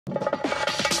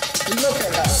Look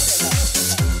at her.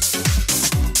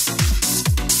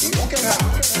 Look at her.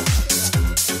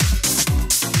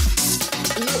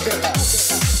 Look at her.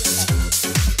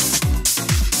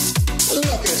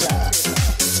 Look at her.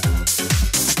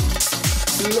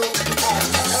 Look at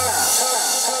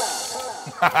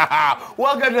her.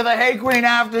 Welcome to the Hey Qween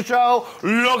after show.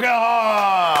 Look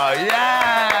at her.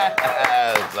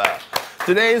 Yes.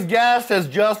 Today's guest has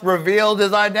just revealed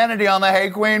his identity on the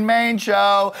Hey Qween main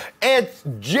show. It's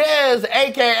Jiz,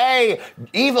 a.k.a.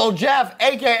 Evil Jeff,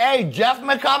 a.k.a. Jeff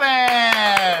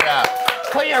McCubbin.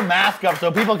 Put your mask up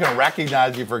so people can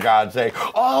recognize you, for God's sake.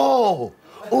 Oh,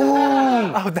 ooh.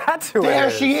 Oh, that's who it is. There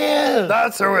she is.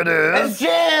 That's who it is. It's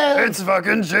Jiz. It's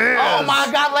fucking Jiz. Oh my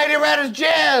God, Lady Red is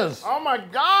Jiz. Oh my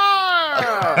God.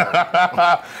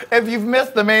 If you've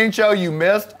missed the main show, you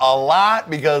missed a lot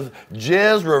because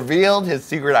Jiz revealed his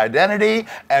secret identity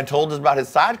and told us about his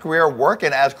side career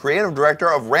working as creative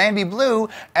director of Randy Blue,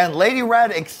 and Lady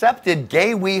Red accepted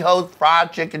Gay We Host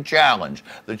Fried Chicken Challenge.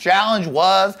 The challenge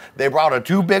was they brought her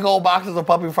 2 big old boxes of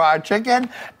Popeye's fried chicken,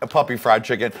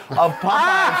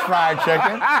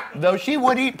 though she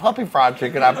would eat puppy fried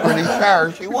chicken, I'm pretty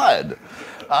sure she would.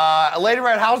 Lady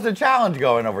Red, how's the challenge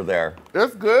going over there?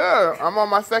 It's good. I'm on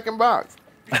my second box.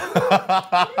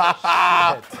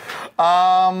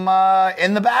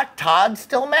 In the back, Todd's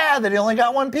still mad that he only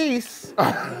got 1 piece. Can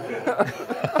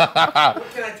I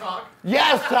talk?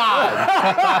 Yes, Todd!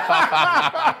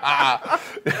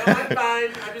 No, I'm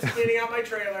fine. I'm just cleaning out my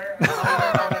trailer.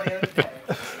 I'll by the end of the day.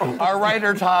 Our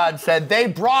writer Todd said they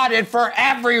brought it for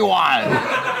everyone.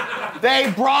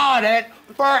 They brought it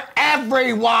for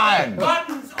everyone.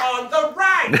 Buttons on the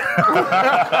right.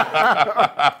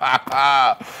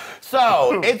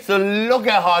 So it's a look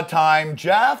at her time,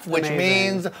 Jeff, which Amazing.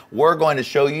 means we're going to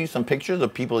show you some pictures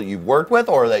of people that you've worked with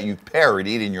or that you've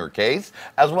parodied in your case,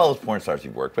 as well as porn stars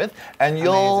you've worked with. And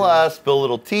you'll spill a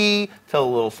little tea, tell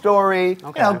a little story,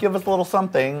 Okay. give us a little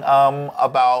something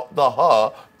about the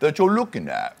her that you're looking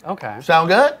at. Okay. Sound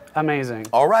good? Amazing.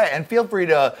 All right, and feel free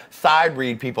to side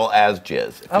read people as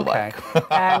Jiz, if you Okay.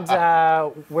 like. And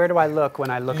where do I look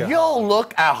when I look at her? You'll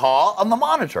look at her on the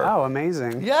monitor. Oh,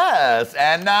 amazing. Yes,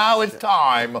 and now it's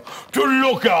time to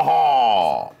look at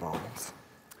her.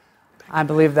 I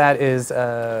believe that is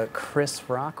Chris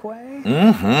Rockway.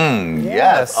 Mm-hmm. Yes.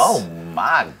 Yes. Oh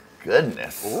my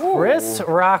goodness. Chris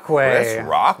Rockway. Chris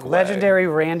Rockway. Legendary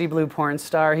Randy Blue porn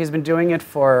star. He's been doing it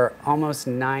for almost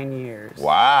 9 years.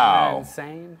 Wow. Isn't that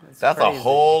insane? It's That's crazy. a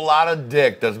whole lot of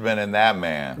dick that's been in that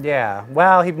man. Yeah.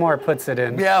 Well, he more puts it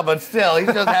in. Yeah, but still,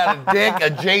 he's just had a dick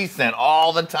adjacent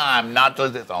all the time, not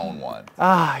just his own one.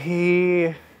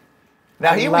 He.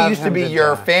 Now, I he love used to him be to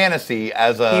your death. fantasy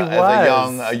as He a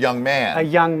was. young man. A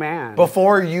young man.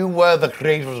 Before you were the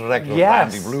creative director of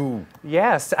Yes. Randy Blue.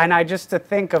 Yes, and I just to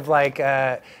think of like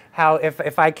how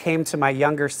if I came to my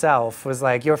younger self was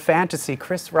like your fantasy,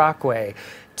 Chris Rockway,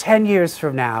 10 years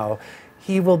from now,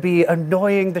 he will be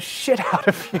annoying the shit out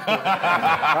of you.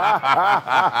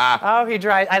 Oh, he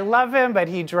drives. I love him, but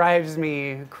he drives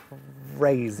me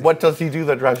crazy. What does he do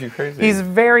that drives you crazy? He's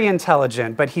very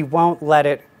intelligent, but he won't let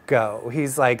it go.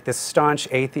 He's like this staunch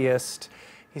atheist.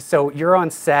 So you're on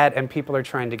set and people are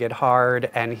trying to get hard,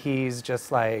 and he's just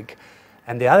like,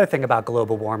 and the other thing about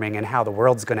global warming and how the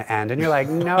world's gonna end, and you're like,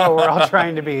 no, we're all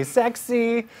trying to be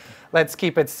sexy. Let's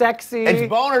keep it sexy. It's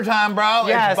boner time, bro.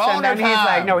 Yes, it's boner and then time. he's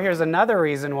like, no, here's another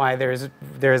reason why there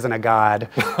isn't a God.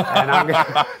 And I'm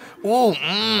gonna, Ooh,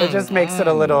 it just makes it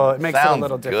a little, it makes it a sounds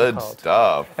little good difficult.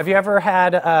 stuff. Have you ever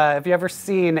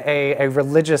seen a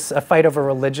fight over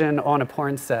religion on a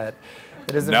porn set?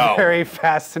 It is No. very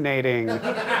fascinating.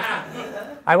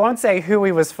 I won't say who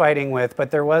he was fighting with,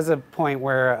 but there was a point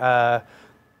where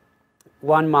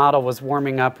one model was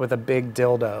warming up with a big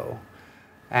dildo,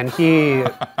 and he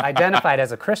identified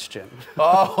as a Christian.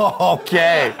 Oh,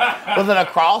 okay. Was it a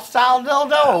cross-style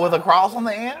dildo or with a cross on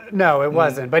the end? No, it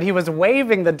wasn't, but he was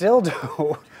waving the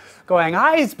dildo, going,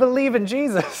 I believe in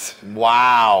Jesus.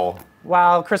 Wow.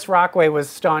 While Chris Rockway was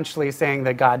staunchly saying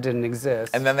that God didn't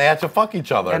exist. And then they had to fuck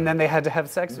each other. And then they had to have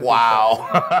sex with wow.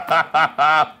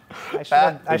 each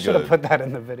other. I should have good. put that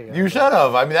in the video. You should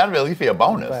have. I mean, that'd at least be a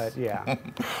bonus. But yeah.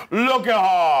 Look at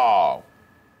her.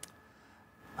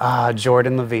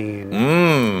 Jordan Levine.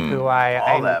 Who Oh,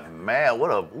 I that man.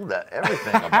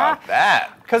 Everything about that.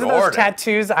 because of those Jordan.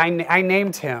 tattoos, I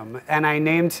named him. And I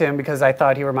named him because I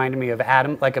thought he reminded me of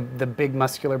Adam, like the big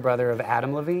muscular brother of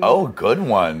Adam Levine. Oh, good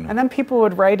one. And then people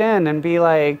would write in and be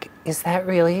like, is that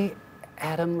really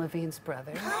Adam Levine's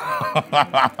brother?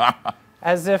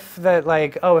 As if that,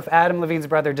 like, oh, if Adam Levine's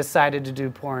brother decided to do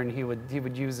porn, he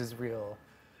would use his real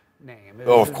name.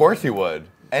 Oh, of course he would.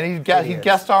 And he'd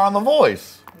guest star on The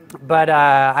Voice. But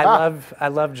I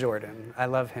love Jordan. I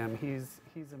love him. He's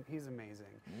amazing.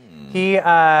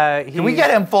 Can we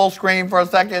get him full screen for a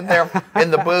second there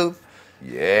in the booth?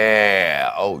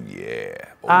 Yeah. Oh yeah.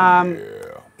 Oh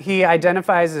yeah. He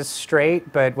identifies as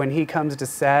straight, but when he comes to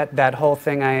set, that whole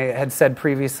thing I had said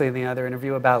previously in the other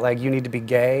interview about like you need to be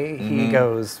gay, he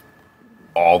goes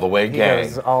all the way gay. He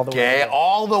goes all the way gay. gay.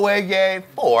 All the way gay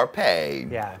for pay.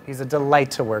 Yeah, he's a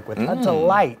delight to work with. A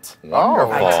delight.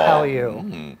 Wonderful. I tell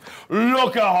you.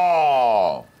 Look at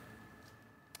her.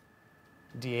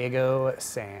 Diego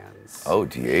Sands. Oh,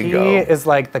 Diego. He is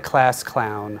like the class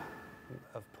clown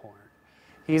of porn.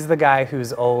 He's the guy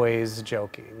who's always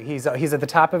joking. He's at the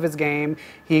top of his game.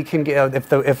 He can get if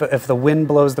the wind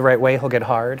blows the right way, he'll get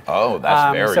hard. Oh,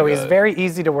 that's very so good. he's very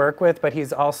easy to work with, but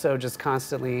he's also just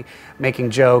constantly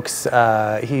making jokes.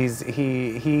 He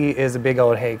is a big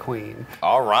old Hey Qween.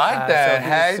 All right then. So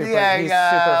Hey Diego.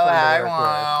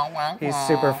 He's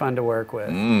super fun to work with.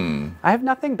 I have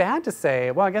nothing bad to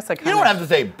say. Well, I guess I kind of. You don't have to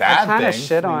say bad I kind of things.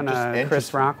 shit I mean, on just Chris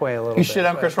interesting. Rockway a little You bit. shit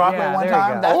on Chris Rockway yeah, one there you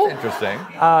time? go. That's interesting.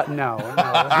 No.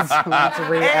 Let's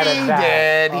re-edit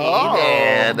that. He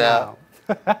did. No.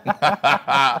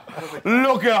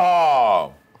 Look at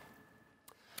her.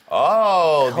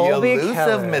 Oh, Colby the elusive,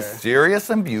 Keller. mysterious,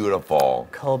 and beautiful.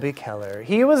 Colby Keller.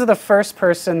 He was the first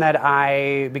person that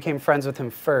I became friends with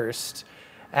him first.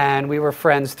 And we were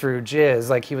friends through Jiz,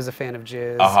 like he was a fan of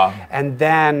Jiz. And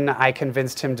then I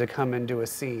convinced him to come and do a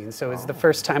scene. So it's the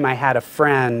first time I had a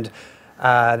friend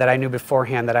that I knew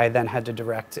beforehand that I then had to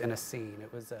direct in a scene.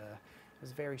 It was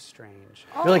very strange.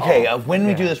 You're like, hey, when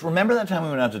we do this, remember that time we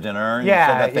went out to dinner and you Yeah,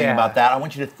 said that thing yeah. about that? I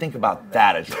want you to think about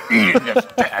that as you're eating this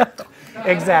dick.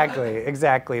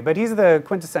 Exactly. But he's the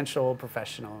quintessential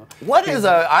professional. What is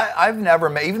I've never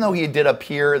met, even though he did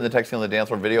appear in the Texting on the Dance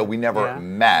Floor video, we never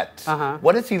met.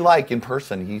 What is he like in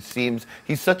person?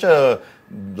 He's such a,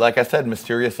 like I said,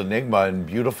 mysterious enigma and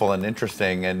beautiful and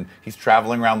interesting, and he's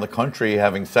traveling around the country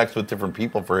having sex with different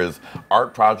people for his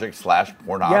art project /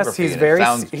 pornography.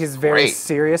 Yes, he's very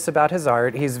serious about his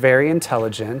art. He's very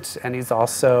intelligent, and he's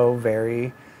also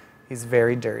very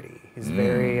dirty. He's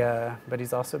very, but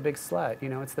he's also a big slut. You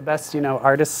know, it's the best,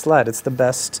 artist slut. It's the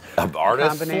best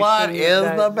Artist slut is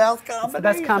the best combination. It's the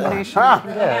best combination you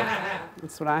can get.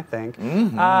 That's what I think.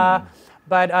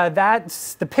 But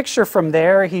that's the picture from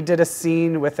there. He did a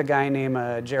scene with a guy named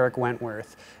Jarek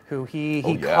Wentworth, who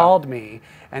he called me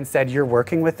and said, "You're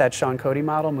working with that Sean Cody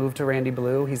model, move to Randy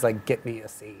Blue." He's like, "Get me a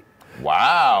scene."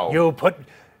 Wow.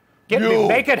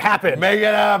 Make it happen. Make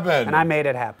it happen. And I made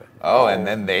it happen. Oh, and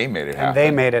then they made it happen. And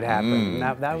they made it happen.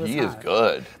 That was He is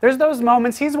good. There's those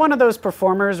moments. He's one of those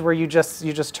performers where you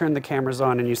just turn the cameras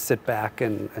on and you sit back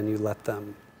and you let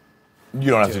them.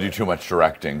 You don't have to do too much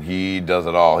directing. He does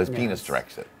it all. His penis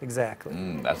directs it.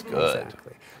 Exactly. That's good.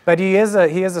 Exactly. But he is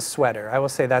a sweater. I will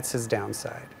say that's his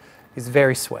downside. He's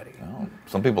very sweaty. Oh,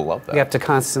 some people love that. You have to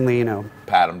constantly,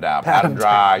 pat him down, pat him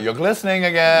dry. You're glistening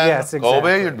again. Yes, exactly.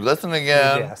 Colby, you're glistening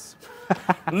again. Yes.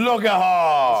 Look at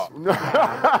her.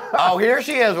 Oh, here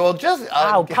she is. Well, just.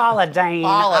 Paula Deen.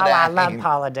 Paula Oh, I Deen. love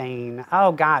Paula Deen.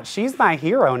 Oh, God. She's my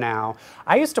hero now.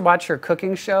 I used to watch her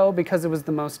cooking show because it was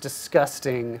the most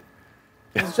disgusting.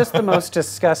 It was just the most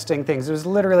disgusting things. It was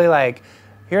literally like,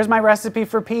 here's my recipe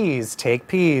for peas. Take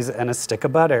peas and a stick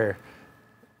of butter.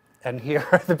 And here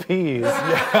are the peas.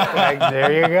 Like,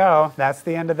 there you go. That's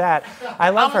the end of that. I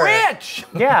love her. I'm rich.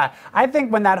 Yeah. I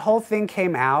think when that whole thing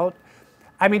came out,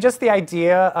 I mean, just the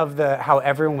idea of how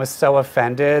everyone was so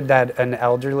offended that an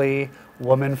elderly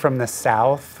woman from the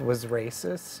South was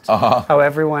racist. How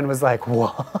everyone was like,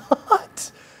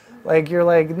 what? Like, you're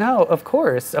like, no, of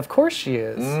course she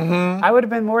is. I would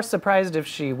have been more surprised if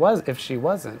she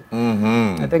wasn't.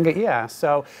 I think,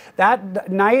 so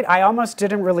that night, I almost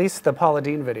didn't release the Paula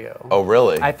Deen video. Oh,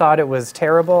 really? I thought it was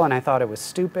terrible, and I thought it was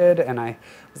stupid, and I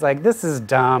was like, this is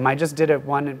dumb. I just did it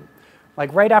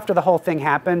like right after the whole thing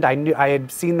happened, I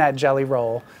had seen that Jelly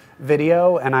Roll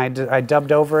video, and I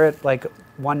dubbed over it like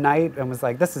one night and was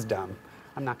like, this is dumb.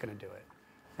 I'm not going to do it.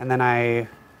 And then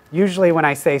usually when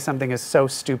I say something is so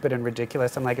stupid and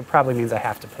ridiculous, I'm like, it probably means I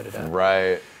have to put it up.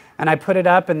 Right. And I put it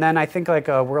up, and then I think like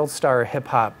a World Star Hip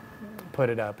Hop put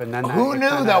it up. And then Who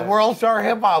knew that World Star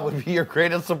Hip Hop would be your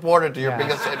greatest supporter to your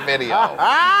biggest hit video?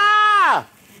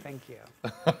 Thank you.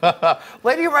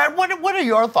 Lady Red, what are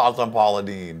your thoughts on Paula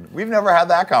Deen? We've never had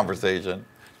that conversation.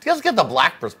 Let's get the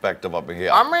black perspective up in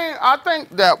here. I mean, I think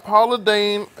that Paula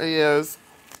Deen is,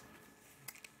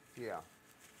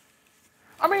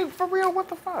 I mean, for real, what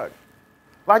the fuck?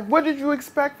 Like, what did you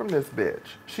expect from this bitch?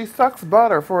 She sucks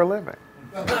butter for a living.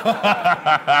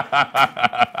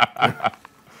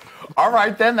 All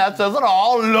right, then, that says it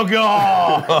all. Look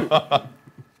at her.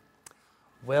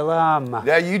 Willem.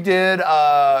 Yeah, you did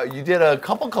a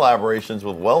couple collaborations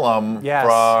with Willem Yes.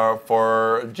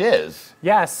 for Jiz.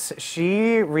 Yes,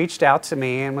 she reached out to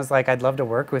me and was like, I'd love to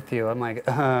work with you. I'm like,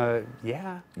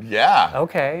 yeah. Yeah.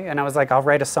 Okay. And I was like, I'll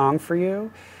write a song for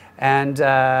you. And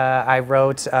I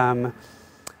wrote, why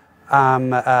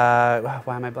am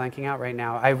I blanking out right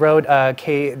now? I wrote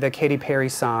the Katy Perry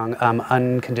song,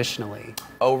 Unconditionally.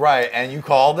 Oh, right. And you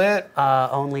called it?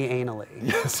 Only Anally.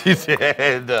 Yes, you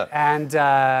did.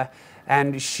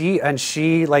 And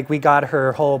she like, we got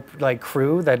her whole like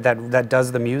crew that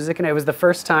does the music, and it was the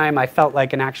first time I felt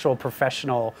like an actual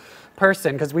professional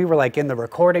person, because we were like in the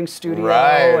recording studio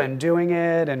and doing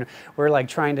it, and we're like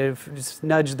trying to just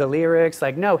nudge the lyrics,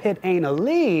 like, no, hit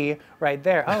Anally right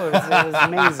there. Oh, it was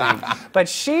amazing. But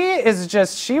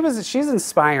she's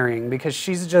inspiring, because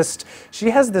she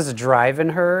has this drive in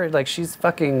her, like she's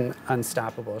fucking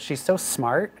unstoppable. She's so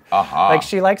smart. Like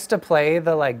she likes to play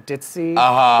the like ditzy,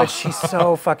 but she's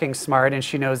so fucking smart, and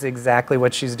she knows exactly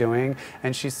what she's doing,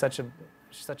 and she's such a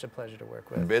pleasure to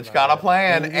work with. Bitch got a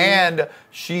plan. And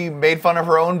she made fun of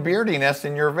her own beardiness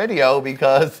in your video,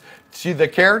 because the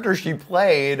character she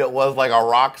played was like a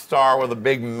rock star with a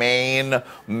big mane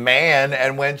man,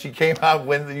 and when she came out,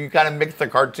 when you kind of mixed the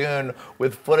cartoon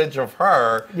with footage of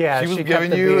her, she was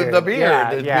giving you the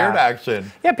beard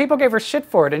action. Yeah, people gave her shit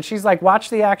for it, and she's like, watch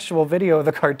the actual video of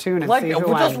the cartoon and Like, see who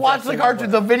just I'm watch the dressing cartoon,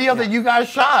 up the with. video that you guys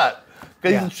shot.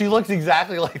 Because she looks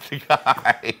exactly like the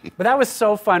guy. But that was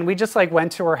so fun. We just like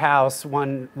went to her house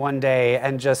one day,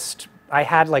 and I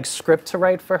had like script to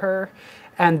write for her,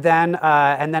 and then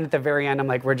at the very end I'm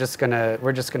like, we're just gonna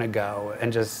go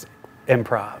and just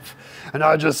improv. And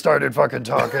I just started fucking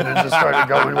talking and just started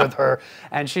going with her,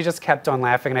 and she just kept on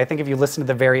laughing. And I think if you listen to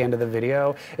the very end of the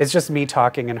video, it's just me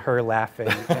talking and her laughing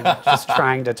and just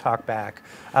trying to talk back.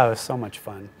 Oh, it was so much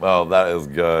fun. Oh, that is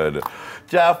good.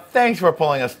 Jeff, thanks for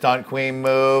pulling a stunt queen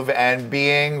move and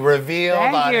being revealed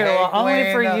on Hey Qween.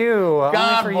 Only for you.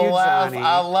 God Only for you, bless. Jonny.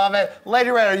 I love it. Lady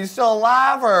Red, are you still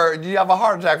alive, or do you have a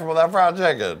heart attack from that fried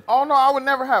chicken? Oh no, I would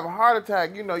never have a heart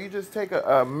attack. You know, you just take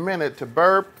a minute to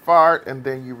burp, fart, and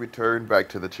then you return back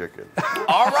to the chicken.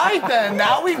 All right, then.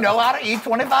 Now we know how to eat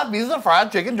 25 pieces of fried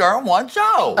chicken during one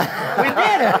show. We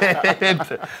did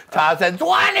it. Todd said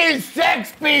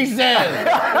 26 pieces.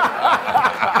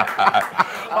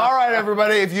 All right,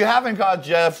 everybody. If you haven't caught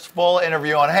Jeff's full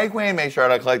interview on Hey Qween, make sure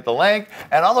to click the link.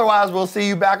 And otherwise, we'll see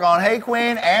you back on Hey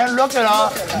Qween and Look It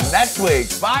Up next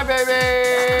week. Bye,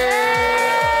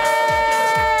 baby.